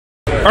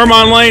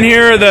Ermon Lane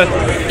here, the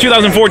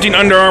 2014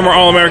 Under Armour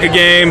All-America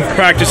game.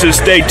 Practices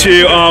day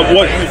 2.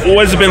 What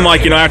has it been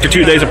like, after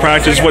 2 days of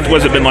practice? What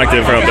has it been like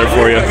out there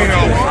for you?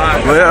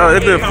 Well,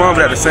 it's been fun,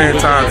 but at the same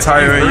time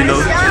tiring,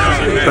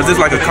 because it's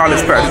like a college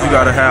practice. You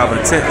got to have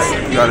intense.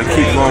 You got to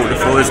keep going with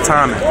the flow. It's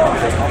timing.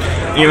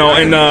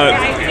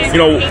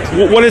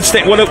 What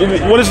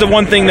is the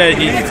one thing that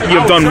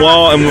you've done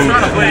well and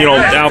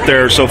out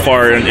there so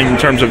far in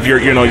terms of your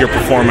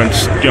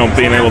performance,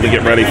 being able to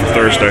get ready for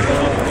Thursday?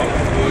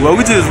 Well,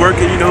 we just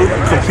working,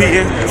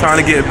 competing, trying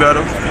to get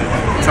better,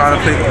 trying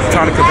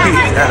to compete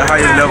at the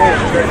highest level.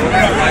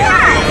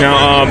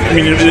 Now,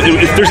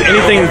 if there's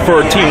anything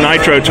for Team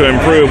Nitro to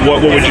improve,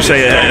 what would you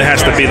say it has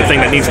to be the thing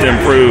that needs to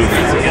improve?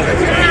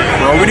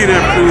 Well, we need to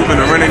improve in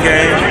the running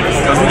game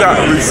because we got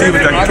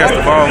receivers that can catch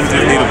the ball. We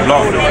just need to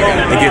block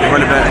and get the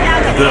running back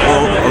a good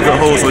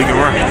hole so he can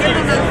run.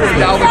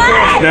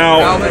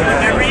 Now,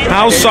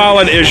 how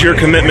solid is your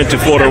commitment to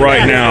Florida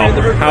right now?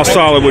 How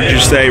solid would you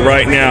say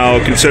right now,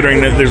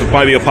 considering that there's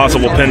probably a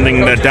possible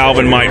pending that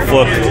Dalvin might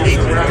flip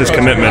his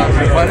commitment?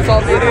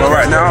 Well,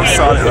 right now I'm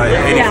solid like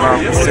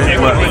 85%,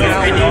 but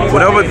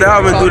whatever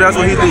Dalvin do, that's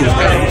what he do.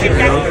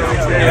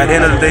 At the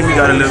end of the day, he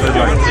got to live his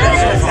life.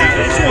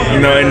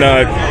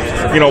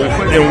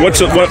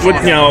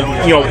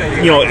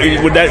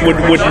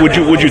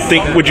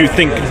 Would you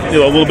think a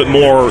little bit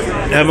more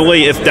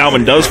heavily if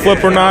Dalvin does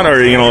flip or not,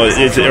 or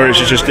it's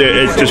just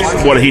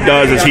what he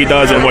does is he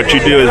does and what you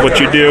do is what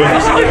you do?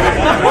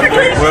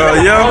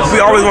 Well, yeah, we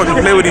always want to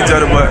play with each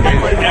other, but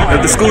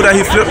if the school that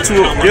he flipped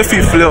to, if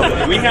he flipped,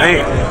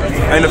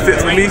 ain't a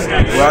fit for me,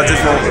 well, I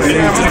just want to play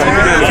together.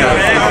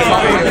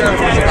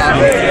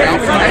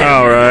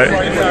 All right.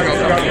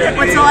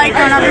 What's it like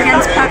going up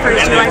against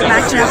Peppers? Do you like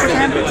matching up with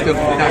him?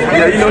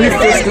 Yeah, he's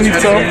physical, he's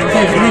tough.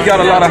 He got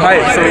a lot of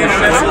height, so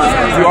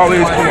we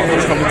always come up with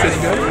this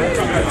competition.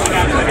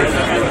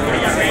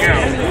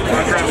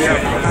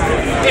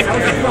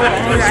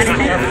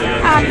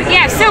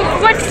 Yeah, so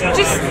what's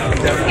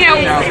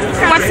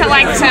it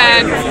like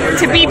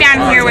to be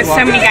down here with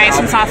so many guys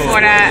from South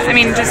Florida? I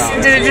mean, does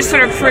it just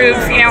sort of prove,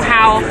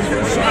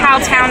 how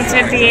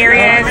talented the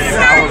area is?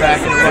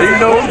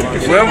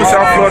 Wherever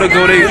South Florida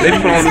go, they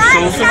put on the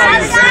show.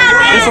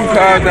 There's some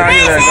guys down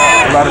here that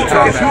got a lot of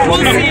talent.